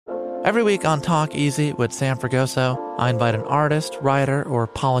Every week on Talk Easy with Sam Fragoso, I invite an artist, writer, or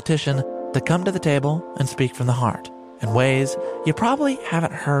politician to come to the table and speak from the heart in ways you probably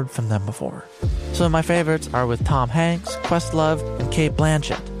haven't heard from them before. Some of my favorites are with Tom Hanks, Questlove, and Cate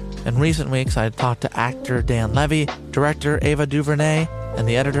Blanchett. In recent weeks, I talked to actor Dan Levy, director Ava DuVernay, and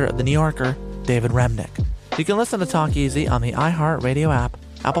the editor of The New Yorker, David Remnick. You can listen to Talk Easy on the iHeartRadio app,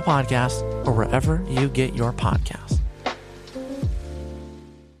 Apple Podcasts, or wherever you get your podcasts.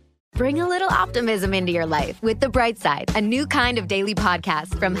 Bring a little optimism into your life with The Bright Side, a new kind of daily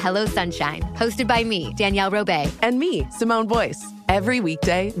podcast from Hello Sunshine, hosted by me, Danielle Robay. And me, Simone Boyce. Every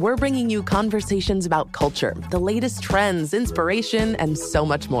weekday, we're bringing you conversations about culture, the latest trends, inspiration, and so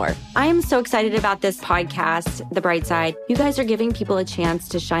much more. I am so excited about this podcast, The Bright Side. You guys are giving people a chance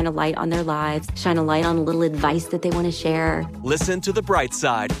to shine a light on their lives, shine a light on a little advice that they want to share. Listen to The Bright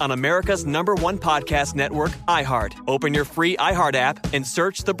Side on America's #1 podcast network, iHeart. Open your free iHeart app and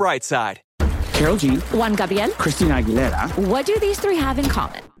search The Bright Side. Karol G, Juan Gabriel, Christina Aguilera. What do these three have in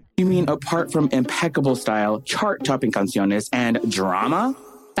common? You mean apart from impeccable style, chart-topping canciones, and drama?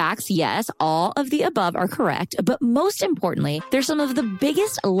 Facts, yes, all of the above are correct, but most importantly, they're some of the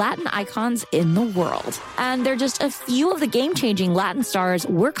biggest Latin icons in the world. And they're just a few of the game-changing Latin stars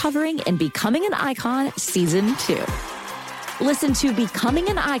we're covering in Becoming an Icon Season 2. Listen to Becoming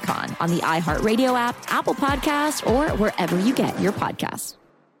an Icon on the iHeartRadio app, Apple Podcasts, or wherever you get your podcasts.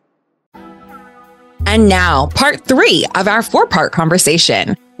 And now, part 3 of our 4-part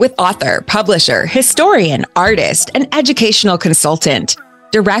conversation with author, publisher, historian, artist, and educational consultant,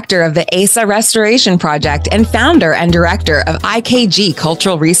 director of the ASA Restoration Project, and founder and director of IKG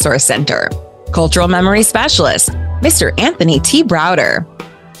Cultural Resource Center, cultural memory specialist, Mr. Anthony T. Browder.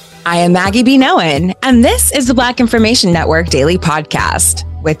 I am Maggie B. Noen, and this is the Black Information Network Daily Podcast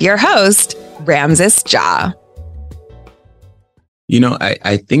with your host, Ramses Ja. You know,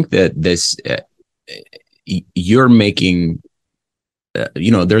 I think that this... you're making,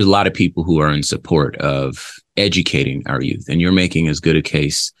 there's a lot of people who are in support of educating our youth, and you're making as good a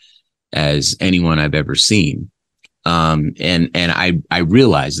case as anyone I've ever seen. And I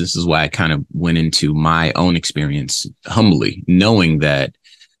realize this is why I kind of went into my own experience humbly, knowing that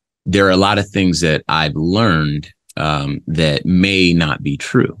there are a lot of things that I've learned that may not be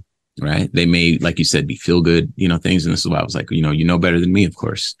true. Right. They may, like you said, be feel good, things. And this is why I was like, you know better than me, of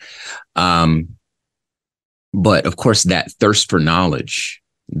course. But of course, that thirst for knowledge,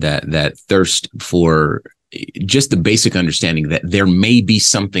 that thirst for just the basic understanding that there may be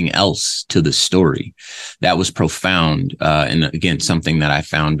something else to the story, that was profound. And again, something that I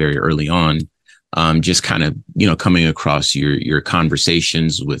found very early on, just kind of, coming across your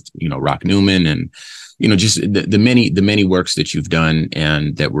conversations with, Rock Newman and, just the many works that you've done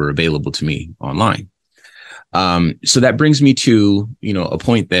and that were available to me online. So that brings me to, a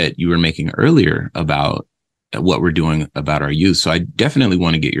point that you were making earlier about what we're doing about our youth. So I definitely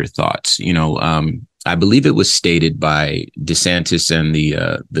want to get your thoughts. I believe it was stated by DeSantis and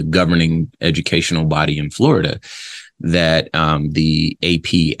the governing educational body in Florida that the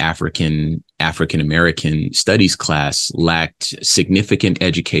AP African American Studies class lacked significant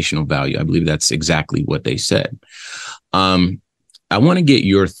educational value. I believe that's exactly what they said. I want to get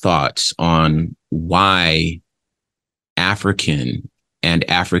your thoughts on why African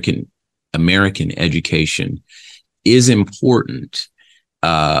American education is important,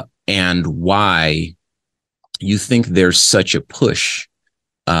 and why you think there's such a push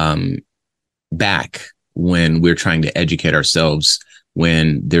back when we're trying to educate ourselves,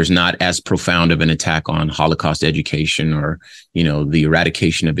 when there's not as profound of an attack on Holocaust education or, the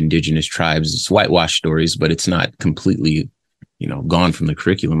eradication of indigenous tribes. It's whitewash stories, but it's not completely, gone from the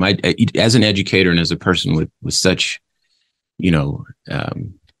curriculum. I, as an educator and as a person with such,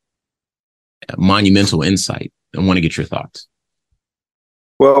 monumental insight, I want to get your thoughts.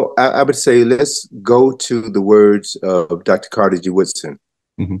 Well, I would say let's go to the words of Dr. Carter G. Woodson,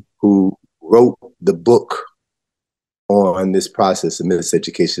 who wrote the book on this process of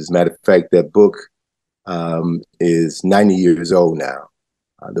miseducation. As a matter of fact, that book is 90 years old now.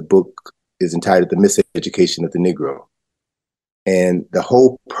 The book is entitled The Miseducation of the Negro. And the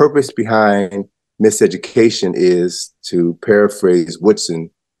whole purpose behind miseducation is, to paraphrase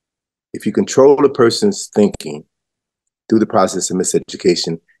Woodson, if you control a person's thinking through the process of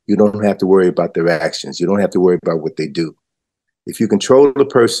miseducation, you don't have to worry about their actions. You don't have to worry about what they do. If you control a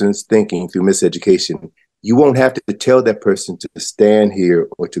person's thinking through miseducation, you won't have to tell that person to stand here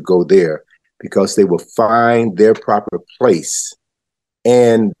or to go there, because they will find their proper place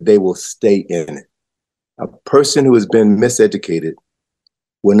and they will stay in it. A person who has been miseducated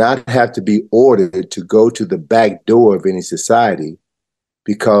will not have to be ordered to go to the back door of any society,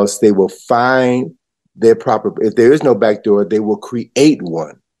 because they will find their proper, if there is no back door, they will create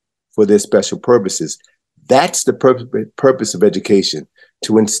one for their special purposes. That's the purpose of education,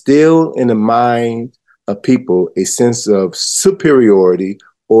 to instill in the mind of people a sense of superiority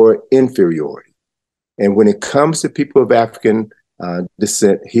or inferiority. And when it comes to people of African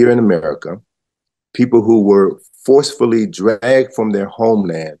descent here in America, people who were forcefully dragged from their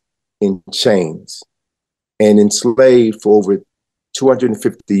homeland in chains and enslaved for over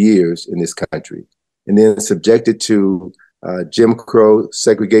 250 years in this country, and then subjected to Jim Crow,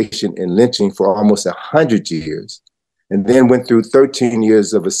 segregation, and lynching for almost 100 years, and then went through 13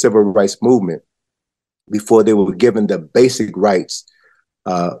 years of a civil rights movement before they were given the basic rights,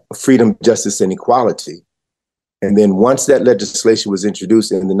 freedom, justice, and equality. And then once that legislation was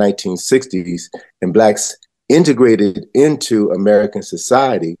introduced in the 1960s and Blacks integrated into American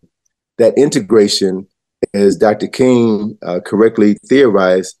society, that integration, as Dr. King correctly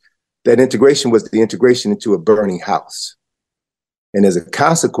theorized, that integration was the integration into a burning house. And as a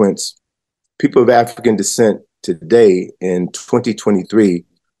consequence, people of African descent today in 2023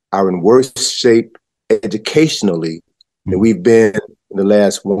 are in worse shape educationally than we've been in the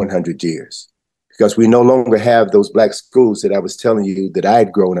last 100 years. Because we no longer have those Black schools that I was telling you that I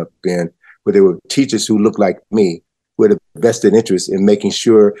had grown up in, where there were teachers who looked like me, who had a vested interest in making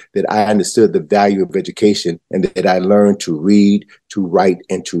sure that I understood the value of education and that I learned to read, to write,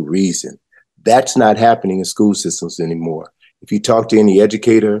 and to reason. That's not happening in school systems anymore. If you talk to any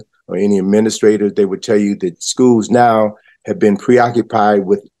educator or any administrator, they would tell you that schools now have been preoccupied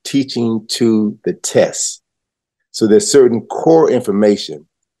with teaching to the test. So there's certain core information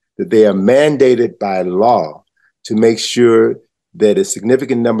that they are mandated by law to make sure that a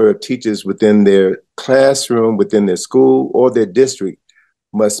significant number of teachers within their classroom, within their school or their district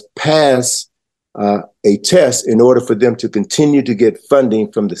must pass a test in order for them to continue to get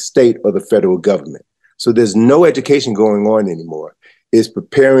funding from the state or the federal government. So there's no education going on anymore. It's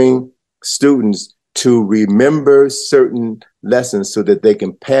preparing students to remember certain lessons so that they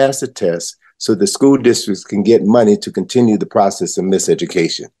can pass a test, so the school districts can get money to continue the process of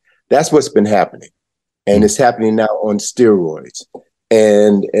miseducation. That's what's been happening. And it's happening now on steroids.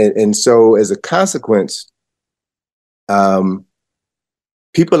 And so as a consequence, people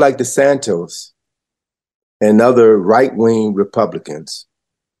like DeSantis and other right-wing Republicans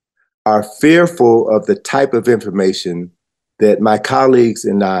are fearful of the type of information that my colleagues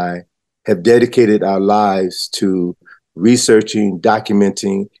and I have dedicated our lives to researching,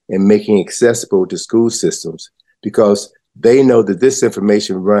 documenting, and making accessible to school systems, because they know that this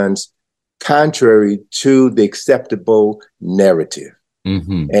information runs contrary to the acceptable narrative.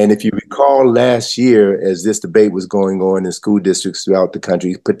 Mm-hmm. And if you recall last year, as this debate was going on in school districts throughout the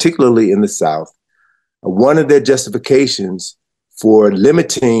country, particularly in the South, one of their justifications for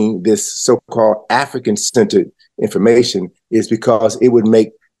limiting this so-called African-centered information is because it would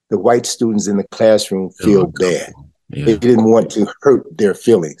make the white students in the classroom feel bad. Yeah. They didn't want to hurt their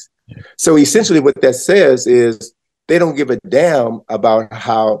feelings. Yeah. So essentially what that says is they don't give a damn about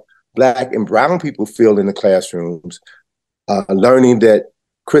how Black and brown people feel in the classrooms, learning that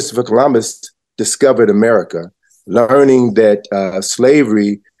Christopher Columbus discovered America, learning that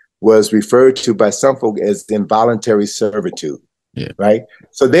slavery was referred to by some folk as involuntary servitude, right?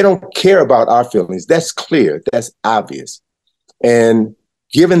 So they don't care about our feelings. That's clear. That's obvious. And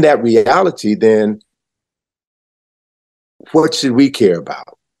given that reality, then what should we care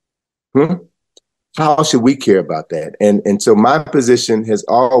about? How should we care about that? And so my position has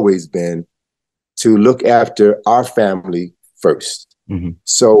always been to look after our family first. Mm-hmm.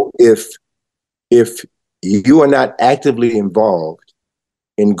 So if you are not actively involved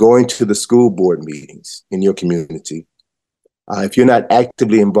in going to the school board meetings in your community, if you're not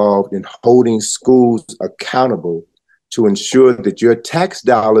actively involved in holding schools accountable to ensure that your tax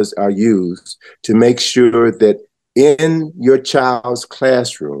dollars are used to make sure that in your child's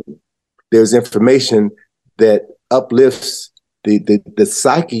classroom, there's information that uplifts the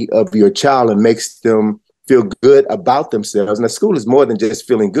psyche of your child and makes them feel good about themselves. Now, school is more than just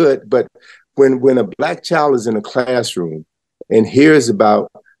feeling good, but when a Black child is in a classroom and hears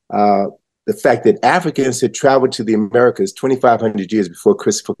about the fact that Africans had traveled to the Americas 2,500 years before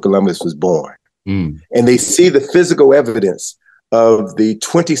Christopher Columbus was born, and they see the physical evidence of the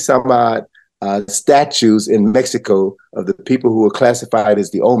 20-some-odd statues in Mexico of the people who were classified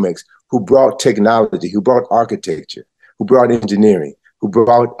as the Olmecs, who brought technology, who brought architecture, who brought engineering, who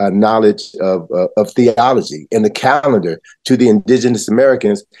brought knowledge of theology and the calendar to the indigenous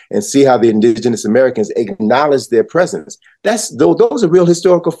Americans, and see how the indigenous Americans acknowledge their presence. Those are real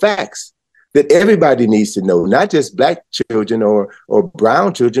historical facts. that everybody needs to know, not just Black children or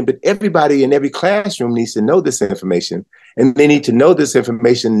brown children, but everybody in every classroom needs to know this information. And they need to know this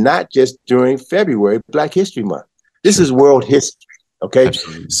information not just during February, Black History Month. This is world history, okay?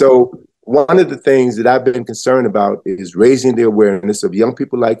 Absolutely. So one of the things that I've been concerned about is raising the awareness of young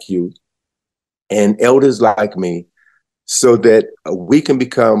people like you and elders like me so that we can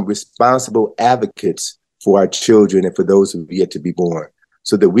become responsible advocates for our children and for those who have yet to be born,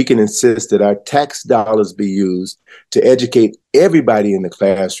 so that we can insist that our tax dollars be used to educate everybody in the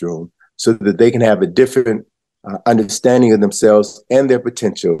classroom so that they can have a different understanding of themselves and their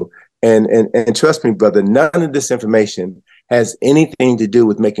potential. And trust me, brother, none of this information has anything to do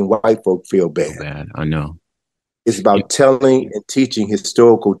with making white folk feel bad. Bad, I know. It's about telling and teaching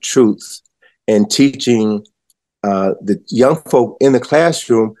historical truths and teaching the young folk in the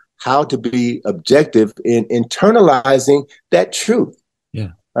classroom how to be objective in internalizing that truth.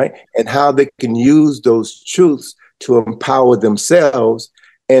 Yeah. Right. And how they can use those truths to empower themselves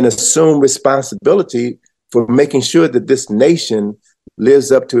and assume responsibility for making sure that this nation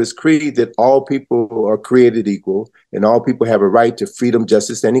lives up to its creed that all people are created equal and all people have a right to freedom,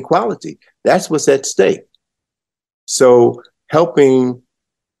 justice, and equality. That's what's at stake. So helping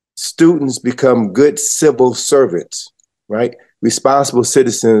students become good civil servants, right? Responsible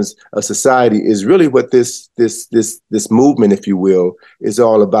citizens of society is really what this movement, if you will, is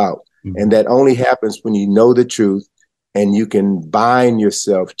all about. Mm-hmm. And that only happens when you know the truth and you can bind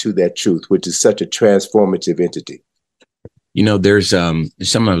yourself to that truth, which is such a transformative entity. You know, there's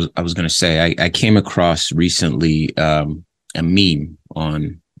something I was going to say. I came across recently a meme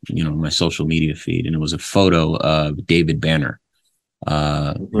on, my social media feed, and it was a photo of David Banner,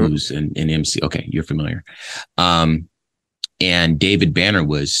 who's an MC. Okay, you're familiar. And David Banner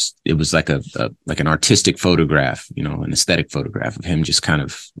was like an artistic photograph, an aesthetic photograph of him just kind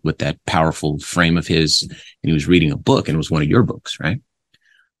of with that powerful frame of his, and he was reading a book, and it was one of your books, right?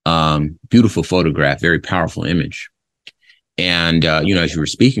 Beautiful photograph, very powerful image. And, as you were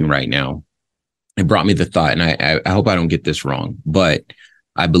speaking right now, it brought me the thought, and I hope I don't get this wrong, but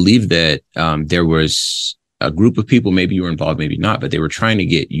I believe that there was a group of people, maybe you were involved, maybe not, but they were trying to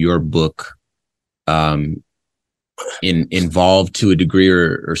get your book involved to a degree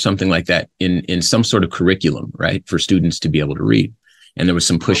or something like that in some sort of curriculum, right, for students to be able to read. And there was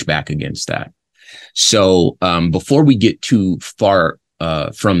some pushback against that. So before we get too far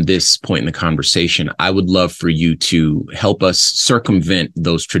from this point in the conversation, I would love for you to help us circumvent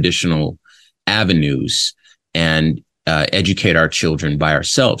those traditional avenues and educate our children by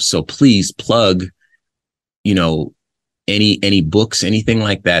ourselves. So please plug, any books, anything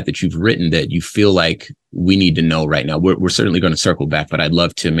like that you've written that you feel like we need to know right now. We're certainly going to circle back, but I'd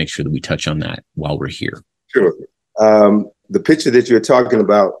love to make sure that we touch on that while we're here. Sure. The picture that you're talking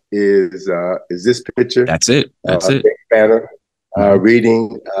about is this picture. That's it. That's it. Banner.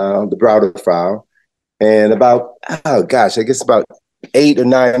 Reading the Browder File. And about 8 or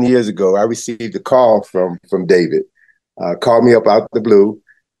 9 years ago, I received a call from David, called me up out the blue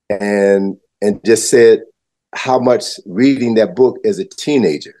and just said how much reading that book as a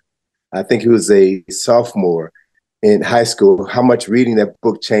teenager, I think he was a sophomore in high school, how much reading that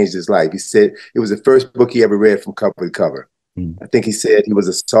book changed his life. He said it was the first book he ever read from cover to cover. I think he said he was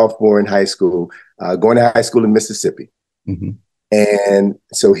a sophomore in high school, going to high school in Mississippi. Mm-hmm. And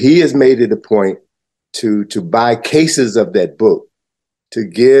so he has made it a point to buy cases of that book to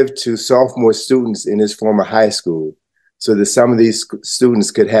give to sophomore students in his former high school so that some of these students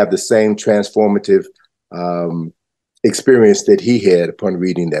could have the same transformative experience that he had upon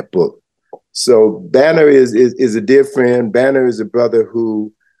reading that book. So Banner is a dear friend. Banner is a brother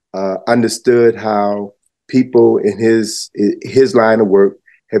who understood how people in his line of work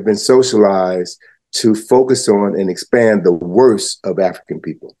have been socialized to focus on and expand the worst of African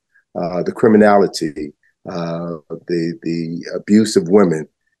people, the criminality, the abuse of women.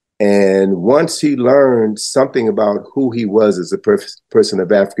 And once he learned something about who he was as a person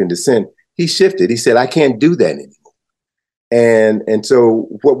of African descent, he shifted. He said, I can't do that anymore. And so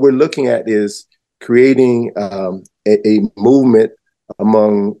what we're looking at is creating a movement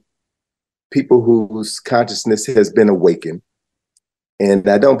among people whose consciousness has been awakened. And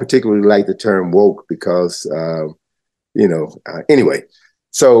I don't particularly like the term woke because, anyway.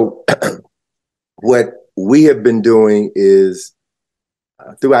 So what we have been doing is,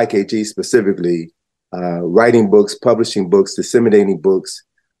 through IKG specifically, writing books, publishing books, disseminating books,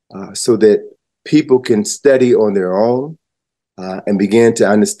 so that people can study on their own and begin to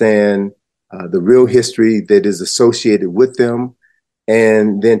understand the real history that is associated with them,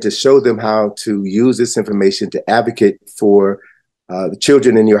 and then to show them how to use this information to advocate for the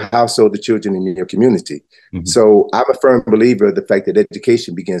children in your household, the children in your community. Mm-hmm. So I'm a firm believer of the fact that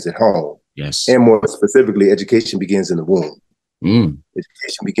education begins at home. Yes. And more specifically, education begins in the womb.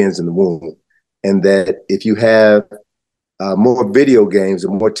 Education begins in the womb. And that if you have more video games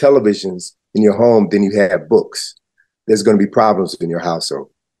or more televisions in your home than you have books, there's going to be problems in your household.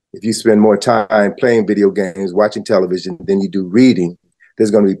 If you spend more time playing video games, watching television than you do reading,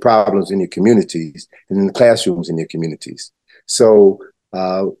 there's going to be problems in your communities and in the classrooms in your communities. So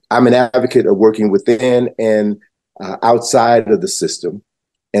I'm an advocate of working within and outside of the system,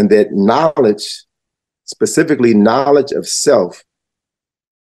 and that knowledge, specifically knowledge of self,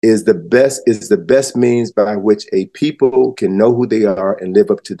 is the best means by which a people can know who they are and live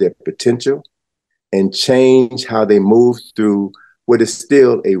up to their potential and change how they move through what is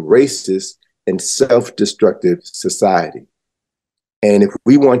still a racist and self-destructive society. And if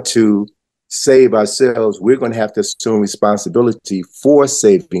we want to save ourselves, we're going to have to assume responsibility for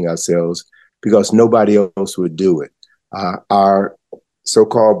saving ourselves, because nobody else would do it. Our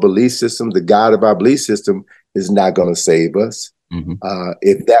so-called belief system, the God of our belief system, is not going to save us. Mm-hmm.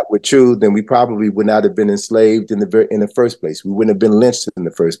 If that were true, then we probably would not have been enslaved in the first place. We wouldn't have been lynched in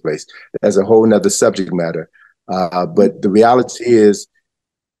the first place. That's a whole nother subject matter. But the reality is,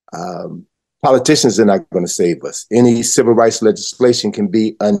 politicians are not going to save us. Any civil rights legislation can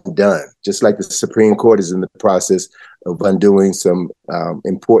be undone, just like the Supreme Court is in the process of undoing some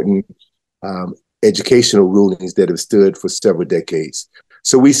important educational rulings that have stood for several decades.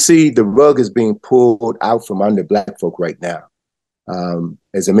 So we see the rug is being pulled out from under Black folk right now.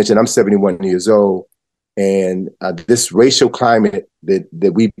 As I mentioned, I'm 71 years old, and this racial climate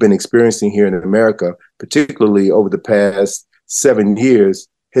that we've been experiencing here in America, particularly over the past 7 years,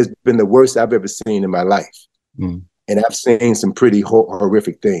 has been the worst I've ever seen in my life. And I've seen some pretty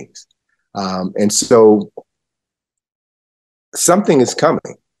horrific things. And so something is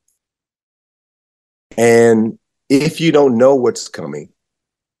coming. And if you don't know what's coming,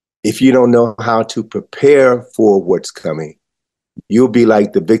 if you don't know how to prepare for what's coming, you'll be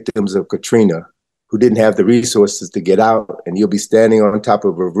like the victims of Katrina, who didn't have the resources to get out, and you'll be standing on top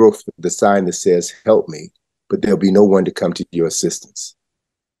of a roof with the sign that says, "Help me," but there'll be no one to come to your assistance.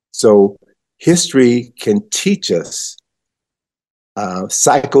 So history can teach us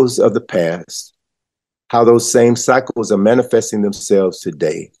cycles of the past, how those same cycles are manifesting themselves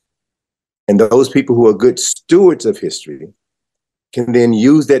today. And those people who are good stewards of history can then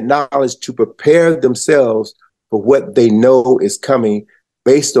use that knowledge to prepare themselves for what they know is coming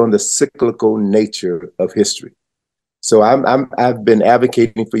based on the cyclical nature of history. So I've been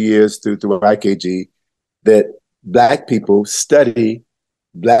advocating for years through IKG that Black people study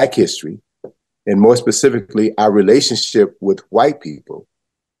Black history, and more specifically, our relationship with white people,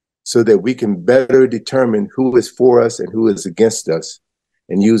 so that we can better determine who is for us and who is against us,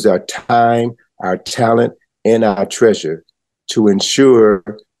 and use our time, our talent, and our treasure to ensure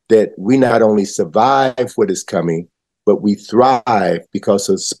that we not only survive what is coming, but we thrive because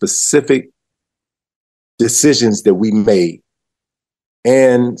of specific decisions that we made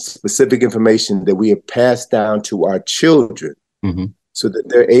and specific information that we have passed down to our children, so that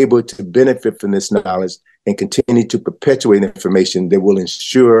they're able to benefit from this knowledge and continue to perpetuate information that will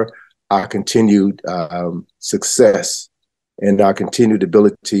ensure our continued success and our continued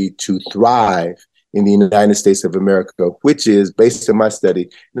ability to thrive in the United States of America, which is, based on my study,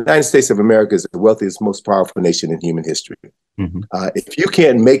 the United States of America is the wealthiest, most powerful nation in human history. If you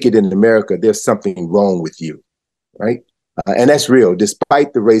can't make it in America, there's something wrong with you, right? And that's real.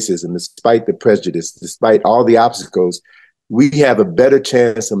 Despite the racism, despite the prejudice, despite all the obstacles, we have a better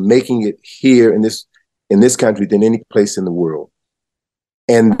chance of making it here in this country than any place in the world.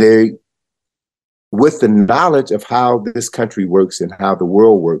 And with the knowledge of how this country works and how the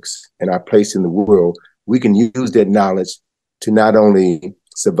world works and our place in the world, we can use that knowledge to not only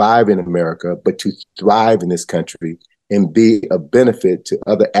survive in America, but to thrive in this country and be a benefit to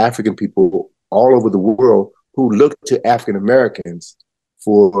other African people all over the world who look to African Americans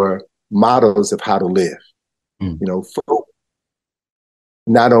for models of how to live. You know, folk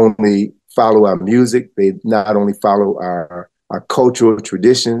not only follow our music, they not only follow our cultural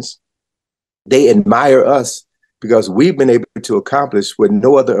traditions, they admire us because we've been able to accomplish what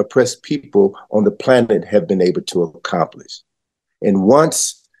no other oppressed people on the planet have been able to accomplish. And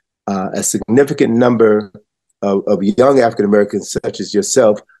once a significant number of young African Americans, such as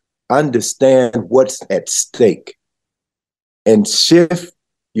yourself, understand what's at stake and shift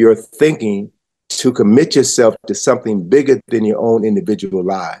your thinking to commit yourself to something bigger than your own individual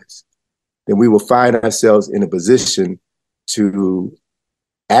lives, then we will find ourselves in a position to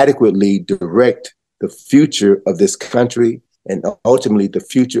adequately direct the future of this country and ultimately the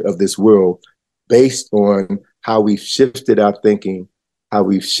future of this world based on how we've shifted our thinking, how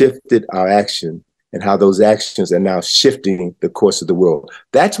we've shifted our action, and how those actions are now shifting the course of the world.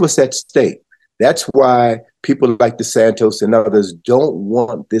 That's what's at stake. That's why people like DeSantis and others don't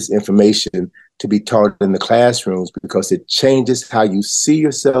want this information to be taught in the classrooms, because it changes how you see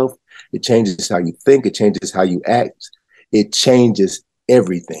yourself, it changes how you think, it changes how you act, it changes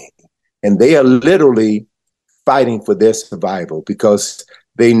everything. And they are literally fighting for their survival, because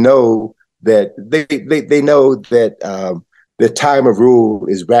they know that they know that the time of rule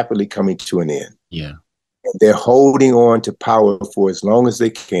is rapidly coming to an end. Yeah, and they're holding on to power for as long as they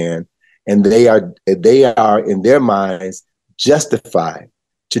can, and they are in their minds justified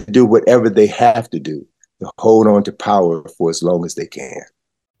to do whatever they have to do to hold on to power for as long as they can.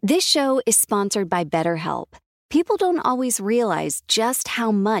 This show is sponsored by BetterHelp. People don't always realize just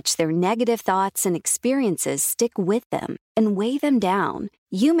how much their negative thoughts and experiences stick with them and weigh them down.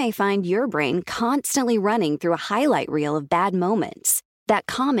 You may find your brain constantly running through a highlight reel of bad moments. That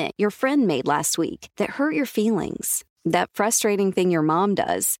comment your friend made last week that hurt your feelings. That frustrating thing your mom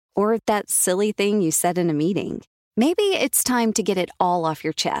does. Or that silly thing you said in a meeting. Maybe it's time to get it all off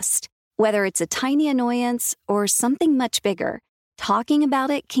your chest. Whether it's a tiny annoyance or something much bigger, talking about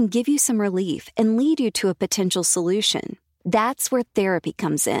it can give you some relief and lead you to a potential solution. That's where therapy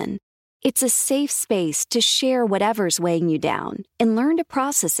comes in. It's a safe space to share whatever's weighing you down and learn to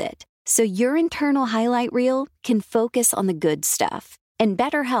process it, so your internal highlight reel can focus on the good stuff. And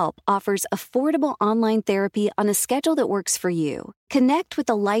BetterHelp offers affordable online therapy on a schedule that works for you. Connect with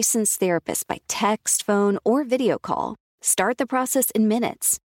a licensed therapist by text, phone, or video call. Start the process in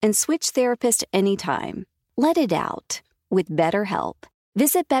minutes and switch therapist anytime. Let it out with BetterHelp.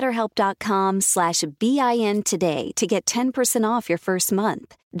 Visit BetterHelp.com/BIN today to get 10% off your first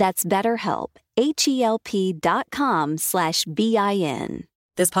month. That's BetterHelp, HELP.com/BIN.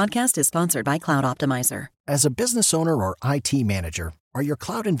 This podcast is sponsored by Cloud Optimizer. As a business owner or IT manager, are your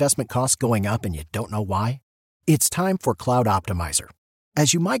cloud investment costs going up and you don't know why? It's time for Cloud Optimizer.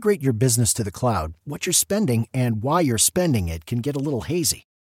 As you migrate your business to the cloud, what you're spending and why you're spending it can get a little hazy.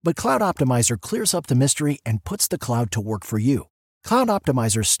 But Cloud Optimizer clears up the mystery and puts the cloud to work for you. Cloud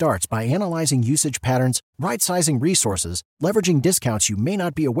Optimizer starts by analyzing usage patterns, right-sizing resources, leveraging discounts you may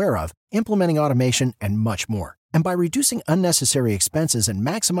not be aware of, implementing automation, and much more. And by reducing unnecessary expenses and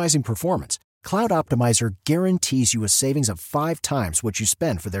maximizing performance, Cloud Optimizer guarantees you a savings of 5 times what you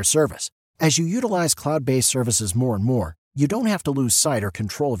spend for their service. As you utilize cloud-based services more and more, you don't have to lose sight or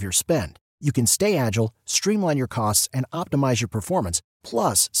control of your spend. You can stay agile, streamline your costs, and optimize your performance,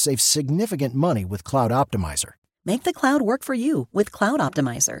 plus save significant money with Cloud Optimizer. Make the cloud work for you with Cloud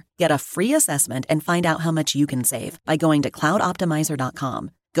Optimizer. Get a free assessment and find out how much you can save by going to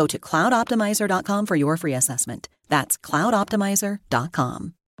cloudoptimizer.com. Go to cloudoptimizer.com for your free assessment. That's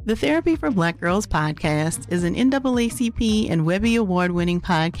cloudoptimizer.com. The Therapy for Black Girls podcast is an NAACP and Webby Award-winning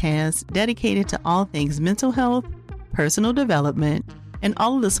podcast dedicated to all things mental health, personal development, and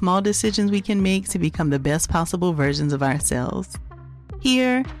all of the small decisions we can make to become the best possible versions of ourselves.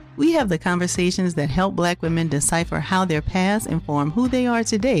 Here, we have the conversations that help Black women decipher how their past inform who they are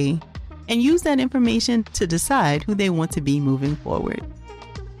today and use that information to decide who they want to be moving forward.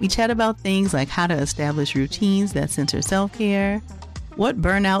 We chat about things like how to establish routines that center self-care, what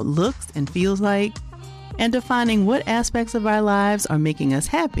burnout looks and feels like, and defining what aspects of our lives are making us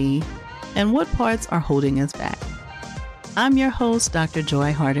happy and what parts are holding us back. I'm your host, Dr.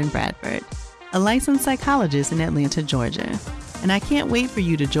 Joy Harden Bradford, a licensed psychologist in Atlanta, Georgia, and I can't wait for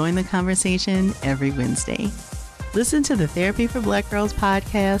you to join the conversation every Wednesday. Listen to the Therapy for Black Girls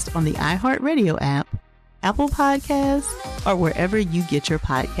podcast on the iHeartRadio app, Apple Podcasts, or wherever you get your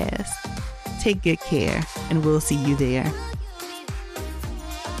podcasts. Take good care, and we'll see you there.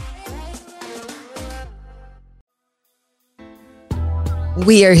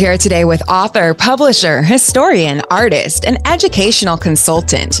 We are here today with author, publisher, historian, artist, and educational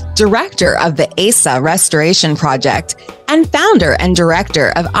consultant, director of the ASA Restoration Project, and founder and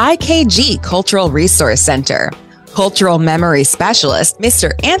director of IKG Cultural Resource Center, cultural memory specialist,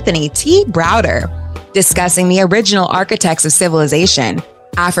 Mr. Anthony T. Browder, discussing the original architects of civilization,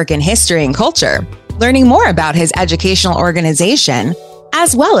 African history and culture, learning more about his educational organization,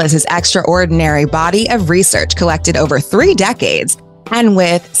 as well as his extraordinary body of research collected over 3 decades, and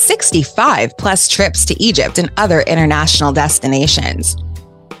with 65 plus trips to Egypt and other international destinations.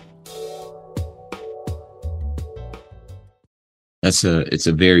 It's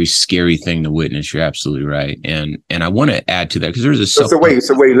a very scary thing to witness. You're absolutely right, and I want to add to that because there's a so wait.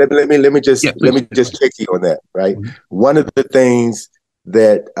 Let me just check you on that. Right, mm-hmm. One of the things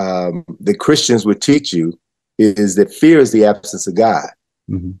that the Christians would teach you is that fear is the absence of God.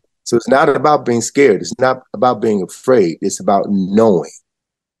 Mm-hmm. So it's not about being scared. It's not about being afraid. It's about knowing.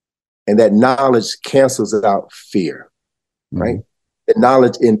 And that knowledge cancels out fear, right? That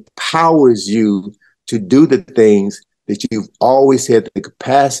knowledge empowers you to do the things that you've always had the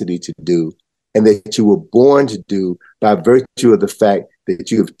capacity to do and that you were born to do by virtue of the fact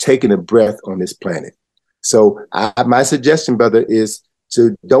that you have taken a breath on this planet. So my suggestion, brother, is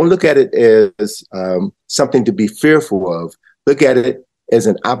to don't look at it as something to be fearful of. Look at it as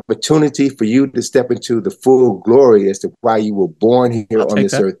an opportunity for you to step into the full glory as to why you were born here on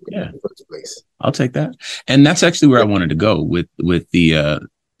this earth in the first place. I'll take that. And that's actually where I wanted to go with the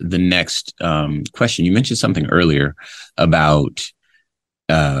next question. You mentioned something earlier about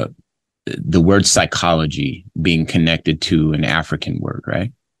the word psychology being connected to an African word,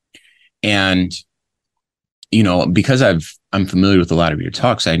 right? And, you know, because I'm familiar with a lot of your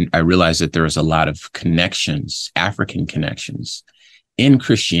talks, I realize that there is a lot of connections, African connections in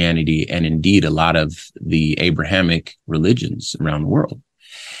Christianity, and indeed a lot of the Abrahamic religions around the world.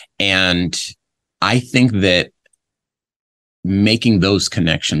 And I think that making those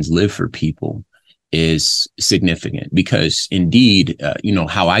connections live for people is significant because indeed, you know,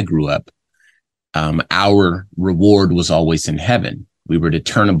 how I grew up, our reward was always in heaven. We were to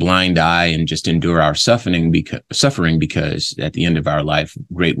turn a blind eye and just endure our suffering because at the end of our life,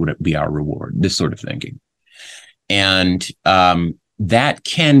 great would be our reward, this sort of thinking. And that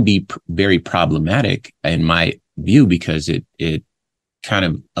can be very problematic in my view because it kind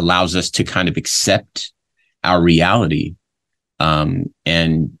of allows us to kind of accept our reality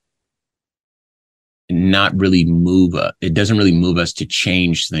and not really move. It doesn't really move us to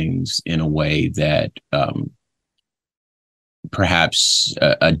change things in a way that perhaps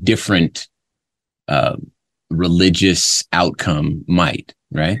a different religious outcome might,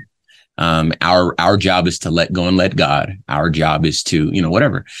 right? Our job is to let go and let God. Our job is to, you know,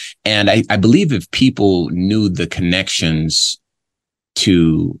 whatever. And I believe if people knew the connections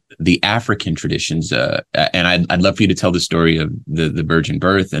to the African traditions, and I'd love for you to tell the story of the virgin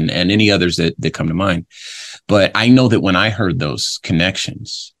birth and any others that come to mind. But I know that when I heard those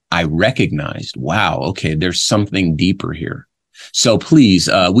connections, I recognized, wow, okay, there's something deeper here. So please,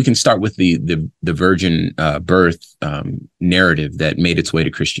 we can start with the virgin birth narrative that made its way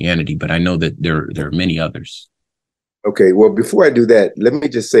to Christianity, but I know that there are many others. Okay, well, before I do that, let me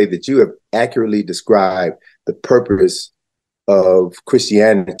just say that you have accurately described the purpose of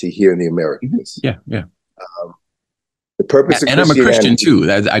Christianity here in the Americas. Yeah. The purpose of and I'm a Christian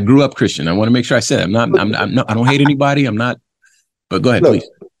too. I grew up Christian. I want to make sure I said I don't hate anybody. I'm not. But go ahead, please.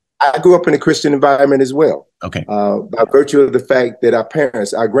 I grew up in a Christian environment as well. Okay. By virtue of the fact that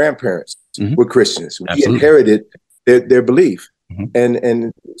our grandparents were Christians, we Absolutely. inherited their belief,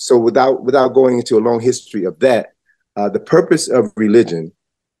 and so without going into a long history of that, the purpose of religion,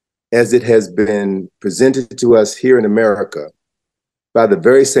 as it has been presented to us here in America, by the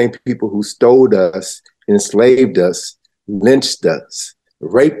very same people who stole us, enslaved us, lynched us,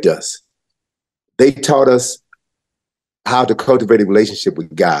 raped us, they taught us how to cultivate a relationship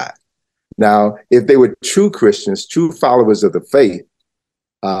with God. Now, if they were true Christians, true followers of the faith,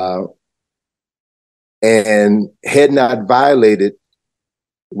 and had not violated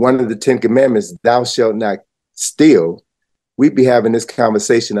one of the 10 commandments, thou shalt not steal, we'd be having this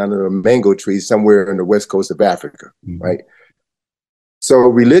conversation under a mango tree somewhere in the west coast of Africa, right? So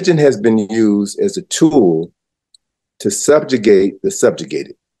religion has been used as a tool to subjugate the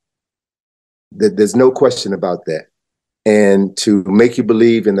subjugated. There's no question about that. And to make you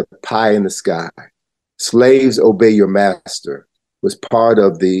believe in the pie in the sky. Slaves obey your master was part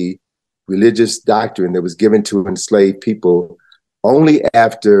of the religious doctrine that was given to enslaved people only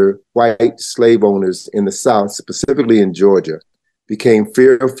after white slave owners in the South, specifically in Georgia, became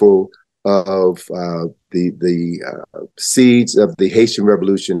fearful of the seeds of the Haitian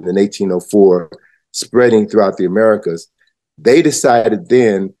Revolution in 1804 spreading throughout the Americas. They decided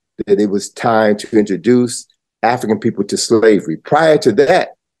then that it was time to introduce African people to slavery. Prior to that,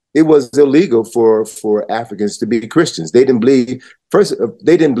 it was illegal for Africans to be Christians. They didn't believe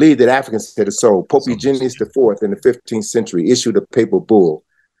that Africans had a soul. Pope Eugenius IV in the 15th century issued a papal bull,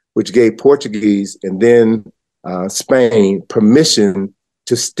 which gave Portuguese and then Spain permission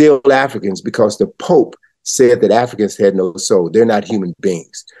to steal Africans because the Pope said that Africans had no soul. They're not human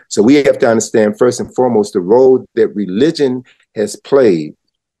beings. So we have to understand first and foremost the role that religion has played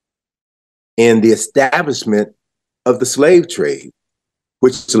in the establishment of the slave trade,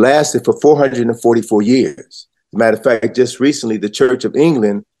 which lasted for 444 years. As a matter of fact, just recently, the Church of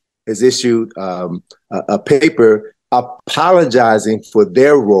England has issued a paper apologizing for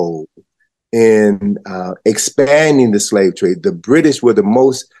their role in expanding the slave trade. The British were the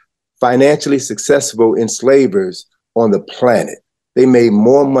most financially successful enslavers on the planet. They made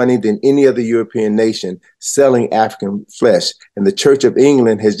more money than any other European nation selling African flesh. And the Church of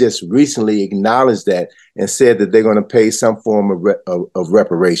England has just recently acknowledged that and said that they're going to pay some form of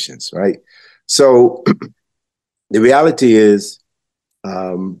reparations, right? So the reality is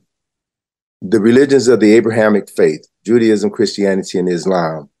the religions of the Abrahamic faith, Judaism, Christianity, and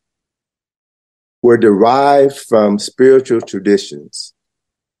Islam, were derived from spiritual traditions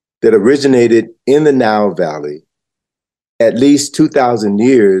that originated in the Nile Valley at least 2,000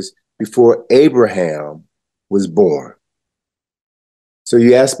 years before Abraham was born. So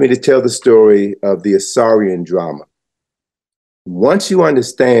you asked me to tell the story of the Assyrian drama. Once you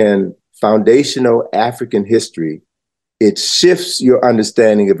understand foundational African history, it shifts your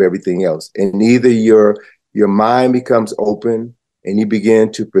understanding of everything else. And either your mind becomes open and you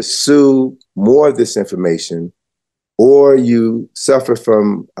begin to pursue more of this information, or you suffer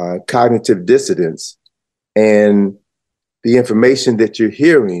from cognitive dissonance, and the information that you're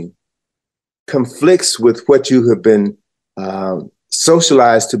hearing conflicts with what you have been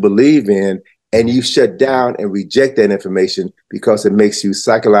socialized to believe in, and you shut down and reject that information because it makes you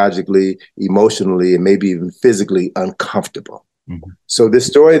psychologically, emotionally, and maybe even physically uncomfortable. Mm-hmm. So this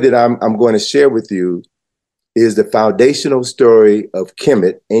story that I'm going to share with you is the foundational story of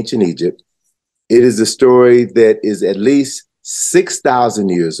Kemet, ancient Egypt. It is a story that is at least 6,000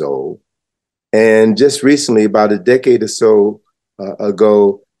 years old. And just recently, about a decade or so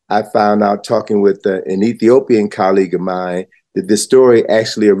ago, I found out, talking with an Ethiopian colleague of mine, that this story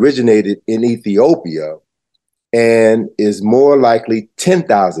actually originated in Ethiopia and is more likely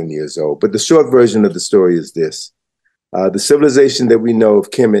 10,000 years old. But the short version of the story is this. The civilization that we know of,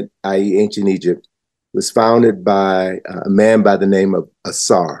 Kemet, i.e. ancient Egypt, was founded by a man by the name of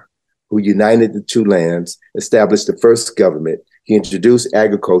Assar, who united the two lands, established the first government. He introduced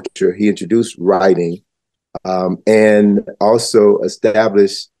agriculture, he introduced writing, and also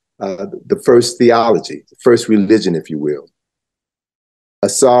established the first theology, the first religion, if you will.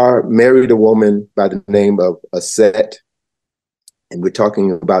 Assar married a woman by the name of Aset, and we're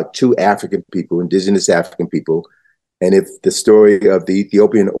talking about two African people, indigenous African people. And if the story of the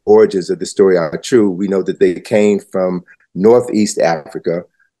Ethiopian origins of the story are true, we know that they came from Northeast Africa,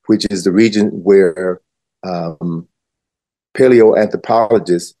 which is the region where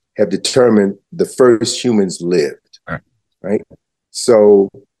paleoanthropologists have determined the first humans lived, right? So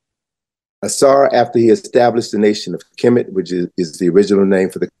Assar, after he established the nation of Kemet, which is the original name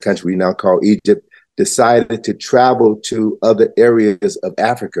for the country we now call Egypt, decided to travel to other areas of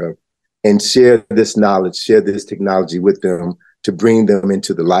Africa and share this knowledge, share this technology with them to bring them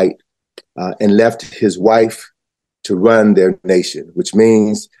into the light, and left his wife to run their nation, which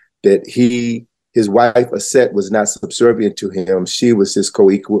means that his wife, Aset, was not subservient to him. She was his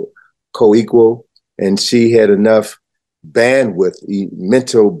co-equal, and she had enough bandwidth,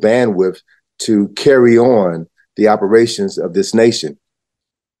 mental bandwidth, to carry on the operations of this nation.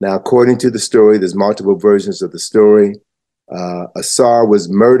 Now, according to the story, there's multiple versions of the story. Assar was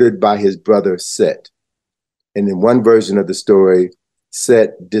murdered by his brother Set. And in one version of the story,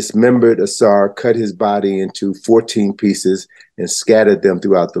 Set dismembered Assar, cut his body into 14 pieces, and scattered them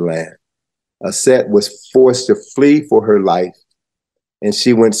throughout the land. Aset was forced to flee for her life, and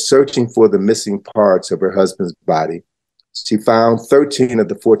she went searching for the missing parts of her husband's body. She found 13 of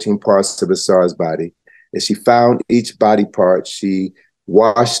the 14 parts of Assar's body. As she found each body part, she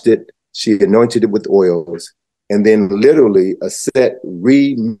washed it, she anointed it with oils, and then literally Aset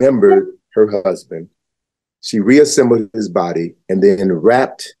remembered her husband. She reassembled his body and then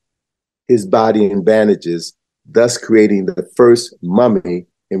wrapped his body in bandages, thus creating the first mummy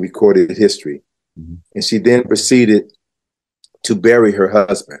in recorded history. Mm-hmm. And she then proceeded to bury her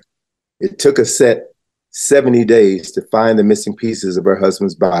husband. It took Aset 70 days to find the missing pieces of her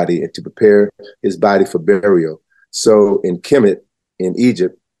husband's body and to prepare his body for burial. So in Kemet, in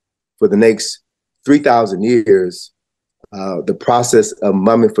Egypt, for the next 3,000 years, the process of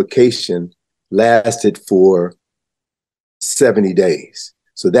mummification lasted for 70 days.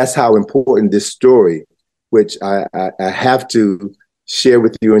 So that's how important this story, which I have to share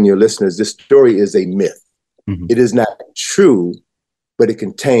with you and your listeners, this story is a myth. Mm-hmm. It is not true, but it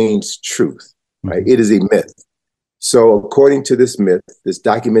contains truth, right? Mm-hmm. It is a myth. So according to this myth, this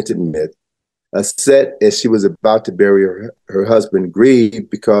documented myth, Aset, as she was about to bury her husband, grieved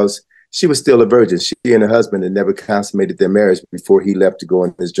because she was still a virgin. She and her husband had never consummated their marriage before he left to go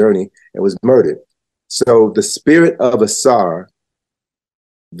on his journey and was murdered. So the spirit of Assar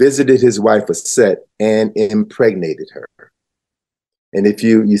visited his wife Aset and impregnated her. And if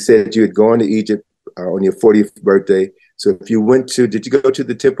you said you had gone to Egypt on your 40th birthday. So if you did you go to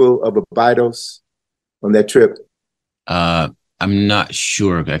the Temple of Abydos on that trip? I'm not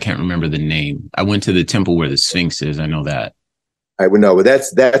sure. I can't remember the name. I went to the temple where the Sphinx is. I know that. I would know, but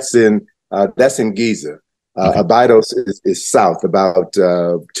that's in Giza. Okay. Abydos is south, about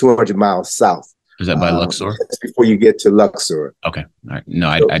 200 miles south. Is that by Luxor? That's before you get to Luxor. Okay. All right. No,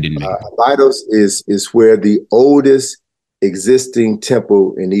 I didn't make it. Abydos is where the oldest existing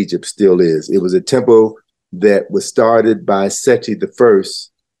temple in Egypt still is. It was a temple that was started by Seti I,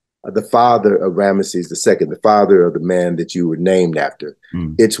 the father of Ramesses II, the father of the man that you were named after.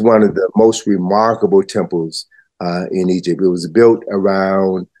 It's one of the most remarkable temples in Egypt. It was built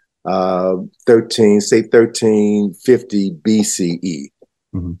around 1350 BCE.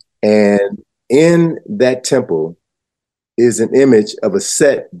 Mm-hmm. And in that temple is an image of a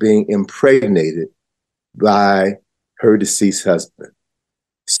Set being impregnated by her deceased husband.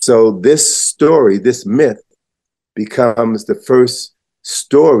 So this story, this myth, becomes the first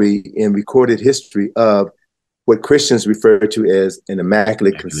story in recorded history of what Christians refer to as an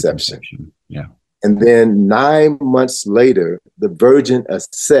immaculate conception. Yeah. And then 9 months later, the virgin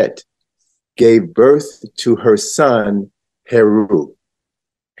Aset gave birth to her son, Heru.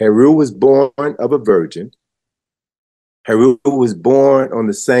 Heru was born of a virgin. Heru was born on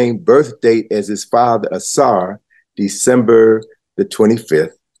the same birth date as his father, Asar, December the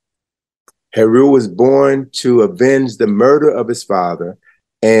 25th. Heru was born to avenge the murder of his father,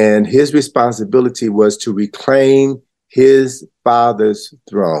 and his responsibility was to reclaim his father's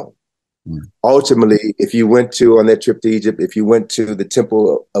throne. Ultimately, if you went on that trip to Egypt, if you went to the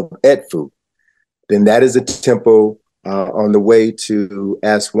temple of Edfu, then that is a temple on the way to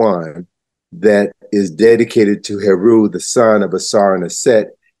Aswan that is dedicated to Heru, the son of Asar and Aset.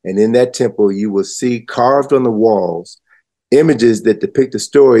 And in that temple, you will see carved on the walls images that depict the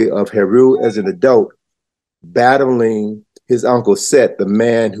story of Heru as an adult battling his uncle Set, the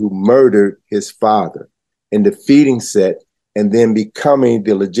man who murdered his father, and defeating Set, and then becoming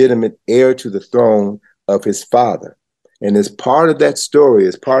the legitimate heir to the throne of his father. And as part of that story,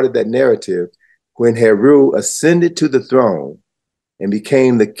 as part of that narrative, when Heru ascended to the throne and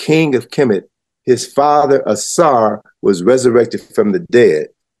became the king of Kemet, his father Asar was resurrected from the dead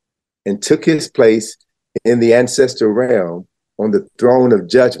and took his place in the ancestral realm on the throne of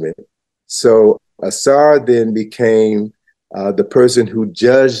judgment. So Asar then became the person who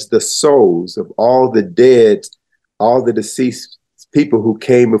judged the souls of all the dead, all the deceased people who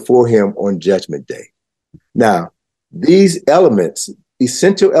came before him on Judgment Day. Now, these elements,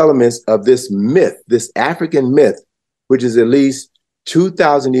 essential elements of this myth, this African myth, which is at least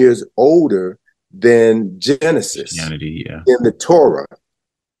 2,000 years older than Genesis in the Torah,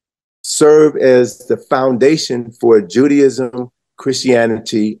 serve as the foundation for Judaism,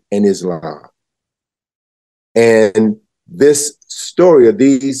 Christianity, and Islam. And this story of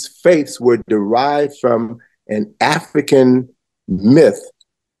these faiths were derived from an African myth,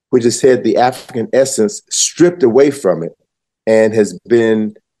 which has had the African essence stripped away from it and has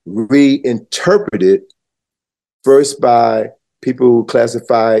been reinterpreted first by people who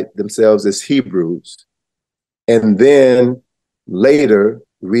classified themselves as Hebrews, and then later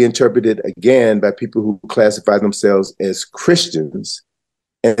reinterpreted again by people who classify themselves as Christians,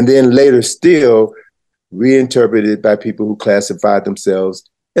 and then later still reinterpreted by people who classify themselves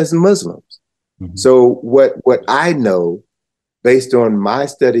as Muslims. Mm-hmm. So what I know, based on my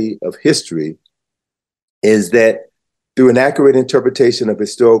study of history, is that through an accurate interpretation of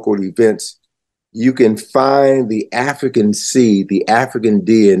historical events, you can find the African seed, the African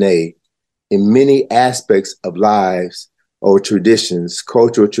DNA in many aspects of lives or traditions,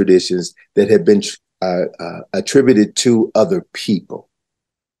 cultural traditions that have been attributed to other people.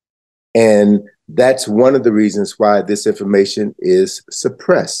 And that's one of the reasons why this information is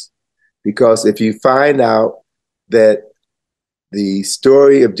suppressed. Because if you find out that the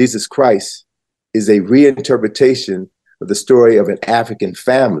story of Jesus Christ is a reinterpretation of the story of an African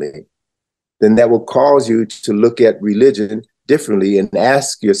family, then that will cause you to look at religion differently and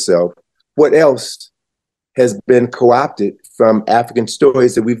ask yourself, what else has been co-opted from African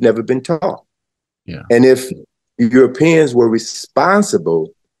stories that we've never been taught? Yeah. And if Europeans were responsible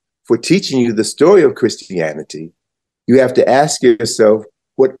for teaching you the story of Christianity, you have to ask yourself,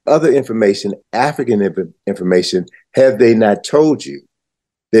 what other information, African information, have they not told you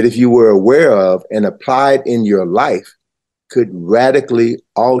that if you were aware of and applied in your life could radically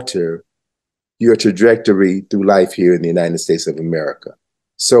alter your trajectory through life here in the United States of America?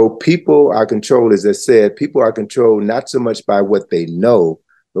 So people are controlled, as I said, people are controlled not so much by what they know,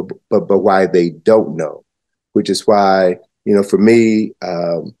 but by why they don't know, which is why For me,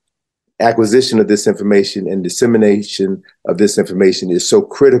 acquisition of this information and dissemination of this information is so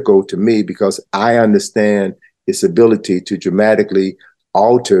critical to me because I understand its ability to dramatically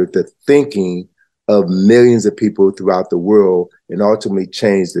alter the thinking of millions of people throughout the world and ultimately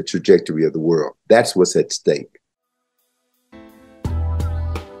change the trajectory of the world. That's what's at stake.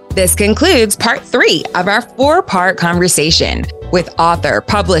 This concludes part 3 of our 4-part conversation with author,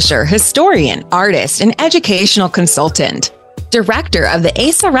 publisher, historian, artist, and educational consultant, director of the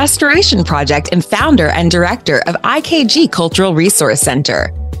Asa Restoration Project and founder and director of IKG Cultural Resource Center,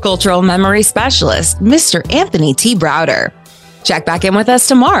 cultural memory specialist, Mr. Anthony T. Browder. Check back in with us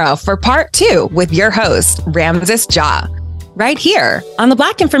tomorrow for part 2 with your host, Ramses Ja, right here on the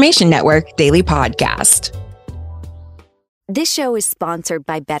Black Information Network Daily Podcast. This show is sponsored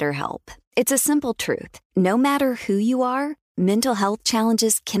by BetterHelp. It's a simple truth. No matter who you are, mental health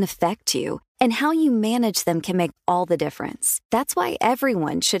challenges can affect you, and how you manage them can make all the difference. That's why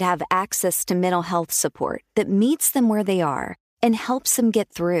everyone should have access to mental health support that meets them where they are and helps them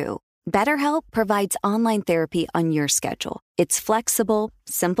get through. BetterHelp provides online therapy on your schedule. It's flexible,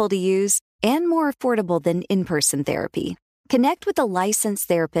 simple to use, and more affordable than in-person therapy. Connect with a licensed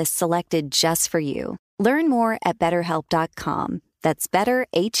therapist selected just for you. Learn more at BetterHelp.com. That's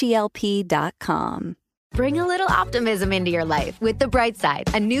BetterHelp.com. Bring a little optimism into your life with The Bright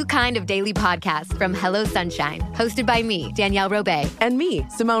Side, a new kind of daily podcast from Hello Sunshine, hosted by me, Danielle Robay. And me,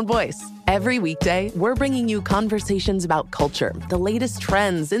 Simone Boyce. Every weekday, we're bringing you conversations about culture, the latest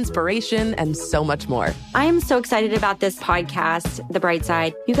trends, inspiration, and so much more. I am so excited about this podcast, The Bright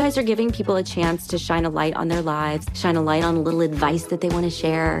Side. You guys are giving people a chance to shine a light on their lives, shine a light on a little advice that they want to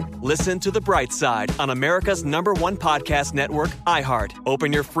share. Listen to The Bright Side on America's #1 podcast network, iHeart.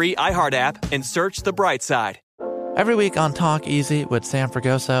 Open your free iHeart app and search The Bright Side. Every week on Talk Easy with Sam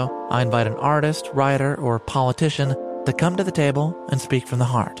Fragoso, I invite an artist, writer, or politician to come to the table and speak from the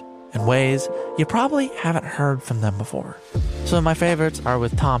heart in ways you probably haven't heard from them before. Some of my favorites are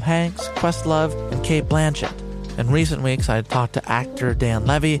with Tom Hanks, Questlove, and Cate Blanchett. In recent weeks, I talked to actor Dan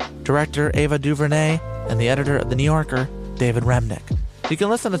Levy, director Ava DuVernay, and the editor of The New Yorker, David Remnick. You can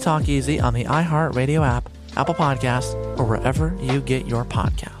listen to Talk Easy on the iHeartRadio app, Apple Podcasts, or wherever you get your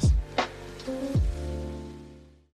podcasts.